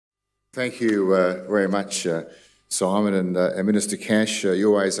Thank you very much, Simon, and Minister Cash. You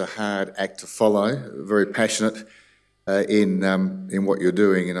always a hard act to follow, very passionate in what you're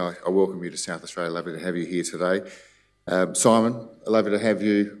doing, and I welcome you to South Australia. Lovely to have you here today. Simon, lovely to have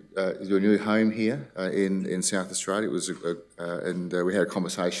you, your new home here in South Australia. It was, we had a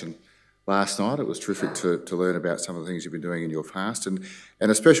conversation last night. It was terrific to learn about some of the things you've been doing in your past, and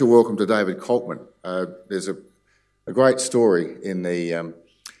a special welcome to David Coltman. There's a great story in the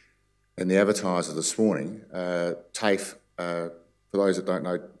Advertiser this morning. TAFE, for those that don't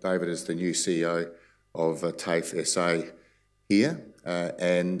know, David is the new CEO of TAFE SA here,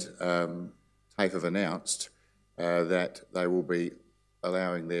 and TAFE have announced that they will be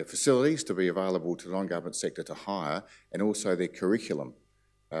allowing their facilities to be available to the non-government sector to hire, and also their curriculum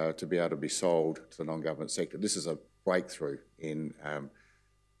to be able to be sold to the non-government sector. This is a breakthrough in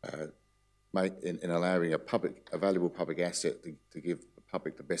allowing a valuable public asset to give the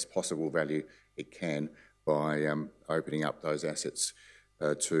public the best possible value it can by opening up those assets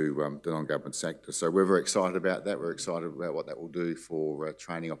to the non-government sector. So we're very excited about that. We're excited about what that will do for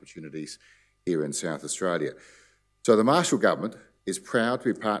training opportunities here in South Australia. So the Marshall government is proud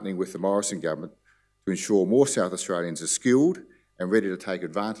to be partnering with the Morrison government to ensure more South Australians are skilled and ready to take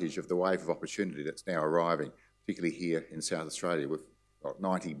advantage of the wave of opportunity that's now arriving, particularly here in South Australia. We've got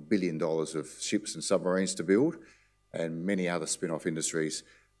 $90 billion of ships and submarines to build, and many other spin-off industries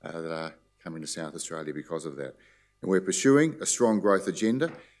that are coming to South Australia because of that. And we're pursuing a strong growth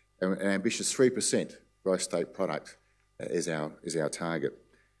agenda, and an ambitious 3% gross state product is our target.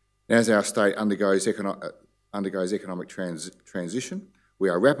 And as our state undergoes economic transition, we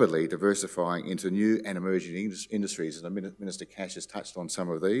are rapidly diversifying into new and emerging industries, and Minister Cash has touched on some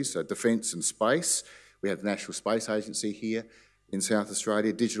of these. So defence and space, we have the National Space Agency here in South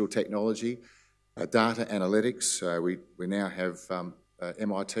Australia, digital technology, data analytics. We now have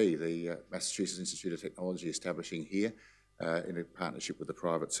MIT, the Massachusetts Institute of Technology, establishing here in a partnership with the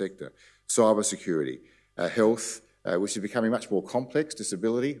private sector. Cyber security, health, which is becoming much more complex,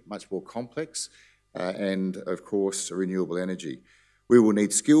 disability, much more complex, and of course renewable energy. We will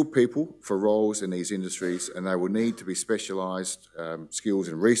need skilled people for roles in these industries, and they will need to be specialised skills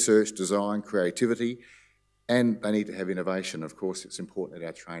in research, design, creativity, and they need to have innovation. Of course, it's important that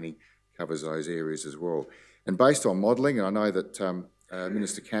our training covers those areas as well. And based on modelling, and I know that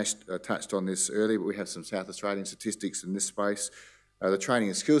Minister Cash touched on this earlier, but we have some South Australian statistics in this space. The Training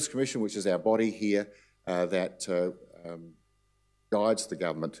and Skills Commission, which is our body here that guides the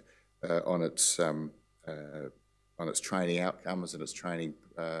government on its training outcomes and its training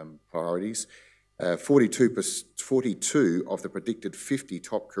priorities. 42 of the predicted 50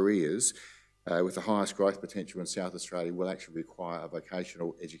 top careers with the highest growth potential in South Australia will actually require a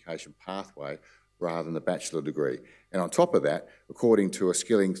vocational education pathway rather than a bachelor degree. And on top of that, according to a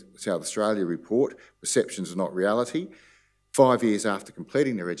Skilling South Australia report, perceptions are not reality. 5 years after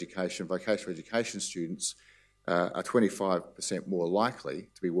completing their education, vocational education students are 25% more likely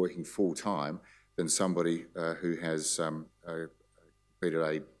to be working full-time than somebody who has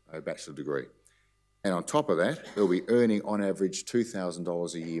completed a bachelor degree. And on top of that, they'll be earning on average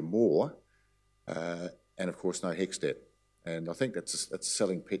 $2,000 a year more, and of course no HECS debt. And I think that's a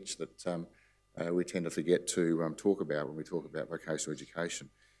selling pitch that we tend to forget to talk about when we talk about vocational education.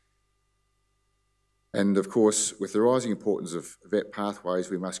 And of course, with the rising importance of VET pathways,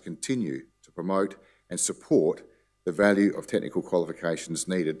 we must continue to promote and support the value of technical qualifications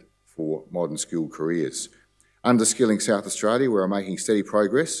needed for modern skilled careers. Under Skilling South Australia, we are making steady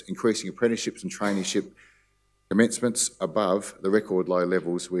progress, increasing apprenticeships and traineeship commencements above the record low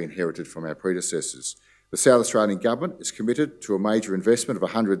levels we inherited from our predecessors. The South Australian Government is committed to a major investment of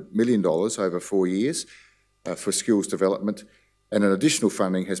 $100 million over 4 years for skills development, and an additional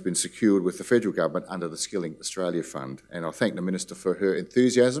funding has been secured with the Federal Government under the Skilling Australia Fund. And I thank the Minister for her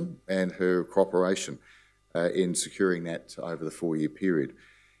enthusiasm and her cooperation in securing that over the 4-year period.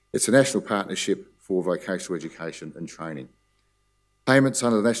 It's a national partnership for vocational education and training. Payments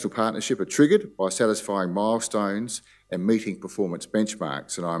under the National Partnership are triggered by satisfying milestones and meeting performance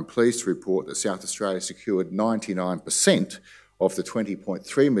benchmarks, and I'm pleased to report that South Australia secured 99% of the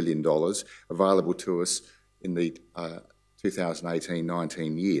 $20.3 million available to us in the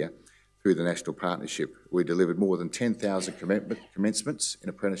 2018-19 year through the National Partnership. We delivered more than 10,000 commencements in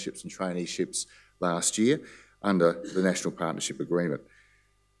apprenticeships and traineeships last year under the National Partnership Agreement.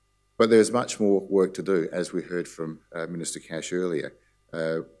 But there's much more work to do, as we heard from Minister Cash earlier.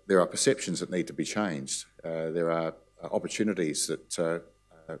 There are perceptions that need to be changed. There are opportunities that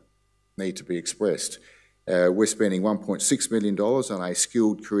need to be expressed. We're spending $1.6 million on a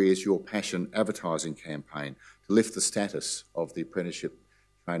Skilled Careers Your Passion advertising campaign to lift the status of the apprenticeship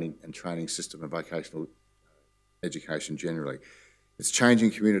training system and vocational education generally. It's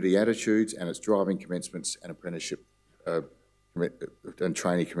changing community attitudes and it's driving commencements and apprenticeship and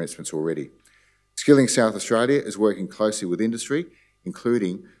training commencements already. Skilling South Australia is working closely with industry,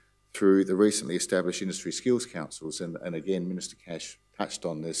 including through the recently established Industry Skills Councils, and again, Minister Cash touched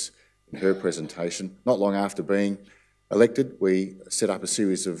on this in her presentation. Not long after being elected, we set up a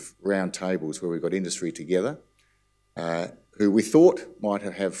series of round tables where we got industry together, who we thought might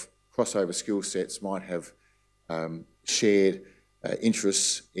have crossover skill sets, might have shared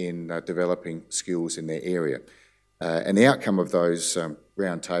interests in developing skills in their area. And the outcome of those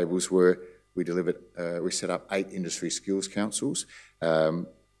round tables were we set up 8 industry skills councils, and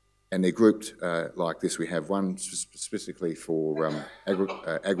they're grouped like this. We have one specifically for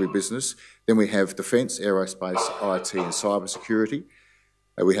agribusiness. Then we have defence, aerospace, IT and cyber security.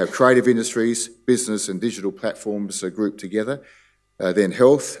 We have creative industries, business and digital platforms grouped together. Then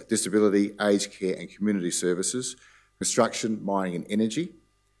health, disability, aged care and community services, construction, mining and energy,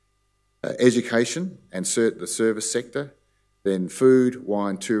 education and the service sector, then food,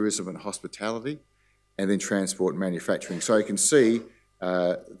 wine, tourism and hospitality, and then transport and manufacturing. So you can see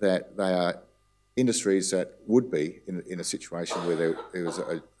that they are industries that would be in a situation where there was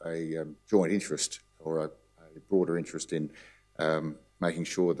a joint interest or a broader interest in making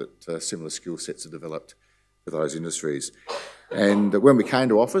sure that similar skill sets are developed for those industries. And when we came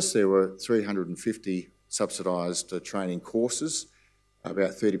to office, there were 350 subsidised training courses.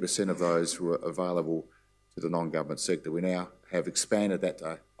 About 30% of those were available to the non-government sector. We now have expanded that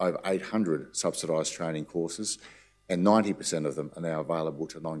to over 800 subsidised training courses, and 90% of them are now available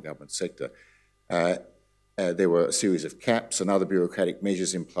to the non-government sector. There were a series of caps and other bureaucratic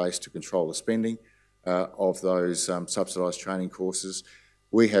measures in place to control the spending of those subsidised training courses.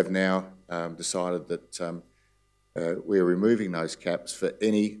 We have now decided that we're removing those caps for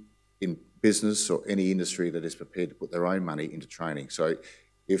any business or any industry that is prepared to put their own money into training. So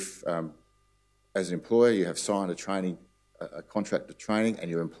if, as an employer, you have signed a contract of training and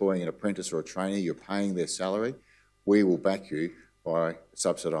you're employing an apprentice or a trainee, you're paying their salary, we will back you by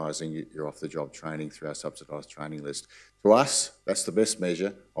subsidising your off-the-job training through our subsidised training list. To us, that's the best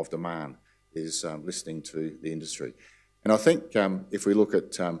measure of demand, is listening to the industry. And I think if we look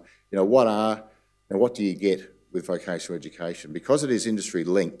at, what do you get with vocational education? Because it is industry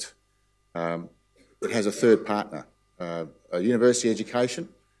linked, it has a third partner. University education,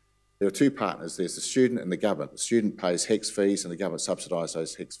 there are 2 partners. There's the student and the government. The student pays HECS fees and the government subsidises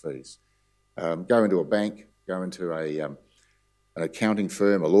those HECS fees. Go into a bank, go into an accounting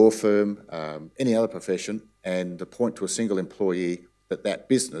firm, a law firm, any other profession, and point to a single employee that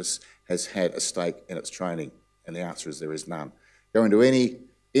business has had a stake in its training, and the answer is there is none. Go into any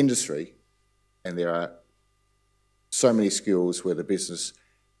industry and there are so many skills where the business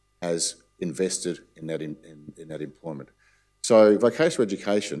has invested in that employment. So vocational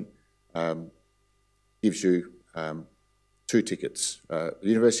education gives you 2 tickets. A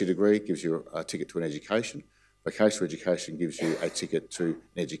university degree gives you a ticket to an education. Vocational education gives you a ticket to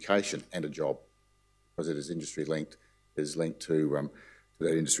an education and a job, because it is industry linked. It is linked to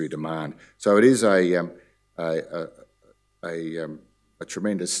that industry demand. So it is a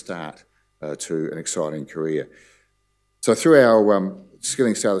tremendous start to an exciting career. So through our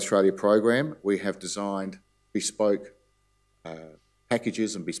Skilling South Australia program, we have designed bespoke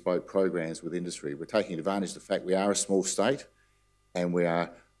packages and bespoke programs with industry. We're taking advantage of the fact we are a small state, and we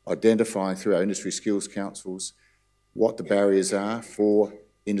are identifying through our industry skills councils what the barriers are for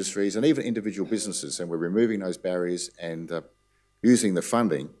industries and even individual businesses, and we're removing those barriers and using the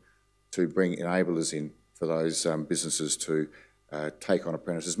funding to bring enablers in for those businesses to take on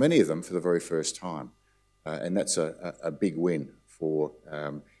apprentices, many of them for the very first time. And that's a big win for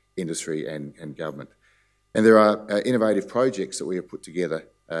industry and government. And there are innovative projects that we have put together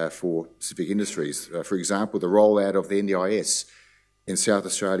for specific industries. For example, the rollout of the NDIS in South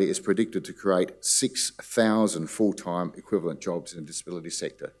Australia is predicted to create 6,000 full-time equivalent jobs in the disability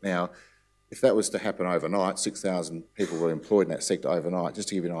sector. Now, if that was to happen overnight, 6,000 people were employed in that sector overnight, just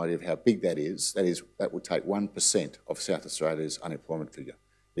to give you an idea of how big that is, that would take 1% of South Australia's unemployment figure.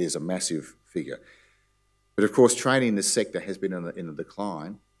 It is a massive figure. But of course, training in this sector has been in a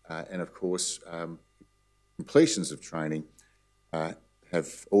decline, and of course, completions of training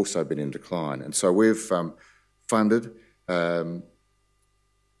have also been in decline. And so we've funded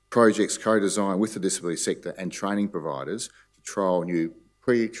projects co-designed with the disability sector and training providers to trial new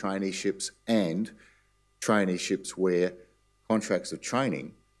pre-traineeships and traineeships where contracts of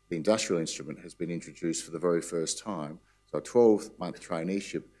training, the industrial instrument, has been introduced for the very first time. So a 12-month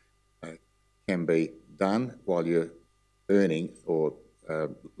traineeship can be done while you're earning or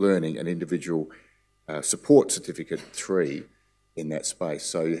learning an individual support certificate 3 in that space.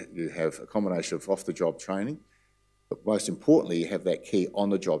 So you have a combination of off-the-job training, but most importantly, you have that key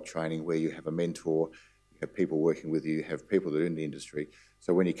on-the-job training where you have a mentor, you have people working with you, you have people that are in the industry.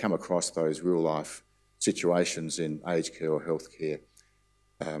 So when you come across those real-life situations in aged care or healthcare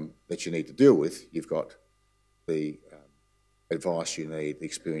that you need to deal with, you've got the advice you need, the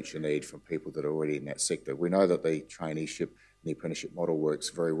experience you need from people that are already in that sector. We know that the traineeship and the apprenticeship model works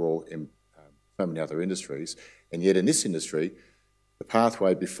very well in so many other industries, and yet in this industry, the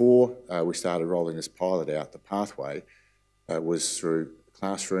pathway before we started rolling this pilot out, the pathway was through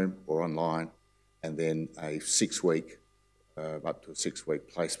classroom or online, and then a 6-week, up to a 6-week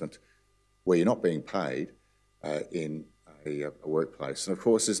placement where you're not being paid in a workplace. And of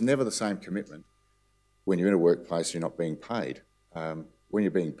course, there's never the same commitment when you're in a workplace and you're not being paid. When you're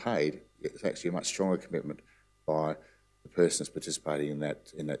being paid, it's actually a much stronger commitment by the person that's participating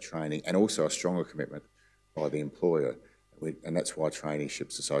in that training, and also a stronger commitment by the employer. And that's why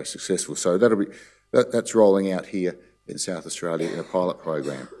traineeships are so successful. So that's rolling out here in South Australia in a pilot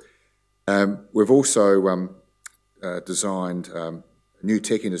program. We've also designed new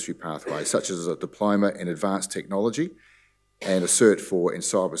tech industry pathways, such as a diploma in advanced technology and a Cert 4 in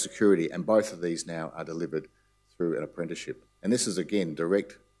cyber security, and both of these now are delivered through an apprenticeship. And this is, again,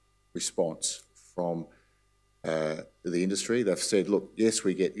 direct response from the industry. They've said, look, yes,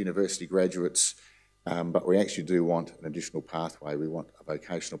 we get university graduates, but we actually do want an additional pathway. We want a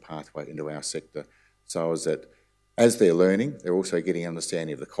vocational pathway into our sector, so that as they're learning, they're also getting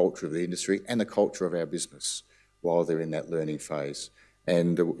understanding of the culture of the industry and the culture of our business while they're in that learning phase.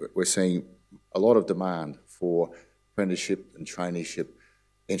 And we're seeing a lot of demand for apprenticeship and traineeship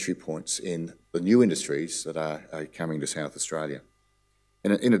entry points in the new industries that are coming to South Australia.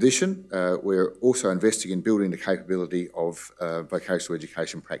 And in addition, we're also investing in building the capability of vocational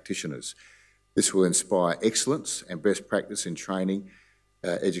education practitioners. This will inspire excellence and best practice in training,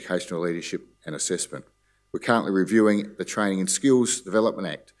 educational leadership and assessment. We're currently reviewing the Training and Skills Development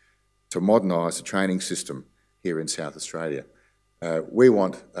Act to modernise the training system here in South Australia. We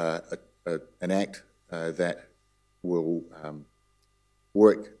want an act that will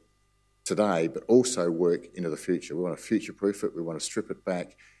work today, but also work into the future. We want to future-proof it, we want to strip it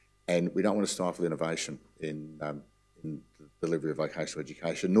back, and we don't want to stifle innovation in the delivery of vocational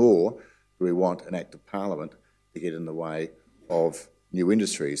education, nor do we want an Act of Parliament to get in the way of new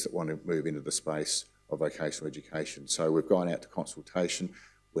industries that want to move into the space of vocational education. So we've gone out to consultation.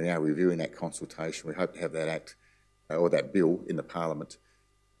 We're now reviewing that consultation. We hope to have that Act or that bill in the Parliament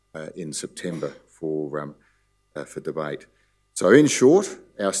in September for debate. So in short,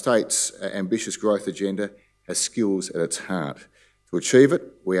 our state's ambitious growth agenda has skills at its heart. To achieve it,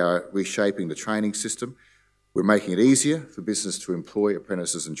 we are reshaping the training system. We're making it easier for business to employ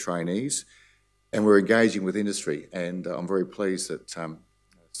apprentices and trainees, and we're engaging with industry. And I'm very pleased that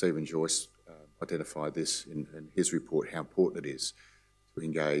Stephen Joyce identified this in his report, how important it is to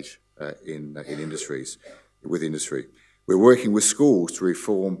engage with industry. We're working with schools to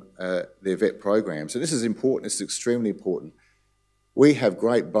reform their VET programs, and this is important, it's extremely important. We have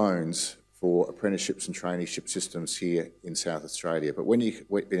great bones for apprenticeships and traineeship systems here in South Australia, but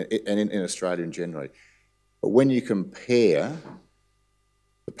in Australia in general. But when you compare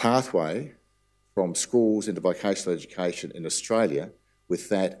the pathway from schools into vocational education in Australia with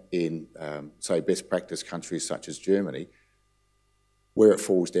that in, say, best practice countries such as Germany, where it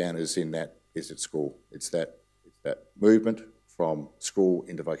falls down is at school. It's that movement from school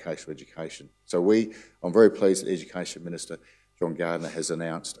into vocational education. So I'm very pleased that Education Minister John Gardner has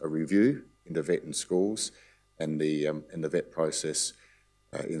announced a review into VET in schools and the VET process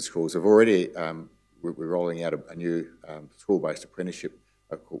in schools. We're rolling out a new school-based apprenticeship.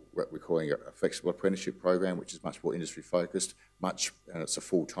 We're calling it a flexible apprenticeship program, which is much more industry focused. And it's a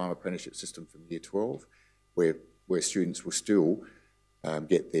full-time apprenticeship system from year 12, where students will still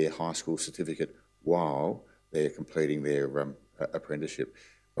get their high school certificate while they're completing their apprenticeship.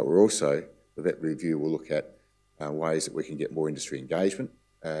 But the VET review will look at ways that we can get more industry engagement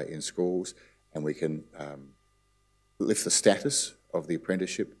in schools, and we can lift the status of the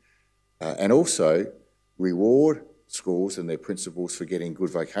apprenticeship and also reward schools and their principals for getting good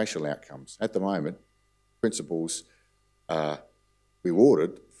vocational outcomes. At the moment, principals are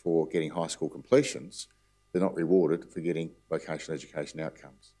rewarded for getting high school completions. They're not rewarded for getting vocational education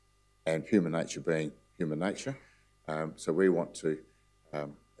outcomes. And human nature being human nature, so we want to,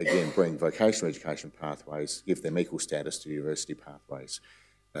 again, bring vocational education pathways, give them equal status to university pathways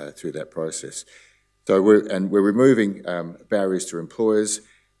through that process. So we're removing barriers to employers,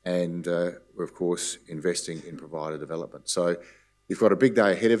 and we're of course investing in provider development. So You've got a big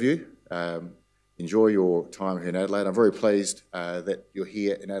day ahead of you. Enjoy your time here in Adelaide. I'm very pleased that you're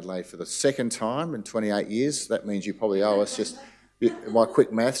here in Adelaide for the second time in 28 years. That means you probably owe us just, my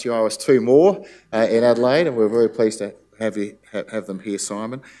quick maths, you owe us 2 more in Adelaide, and we're very pleased to have them here,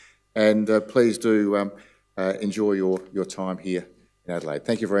 Simon. And please do enjoy your time here in Adelaide.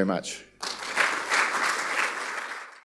 Thank you very much.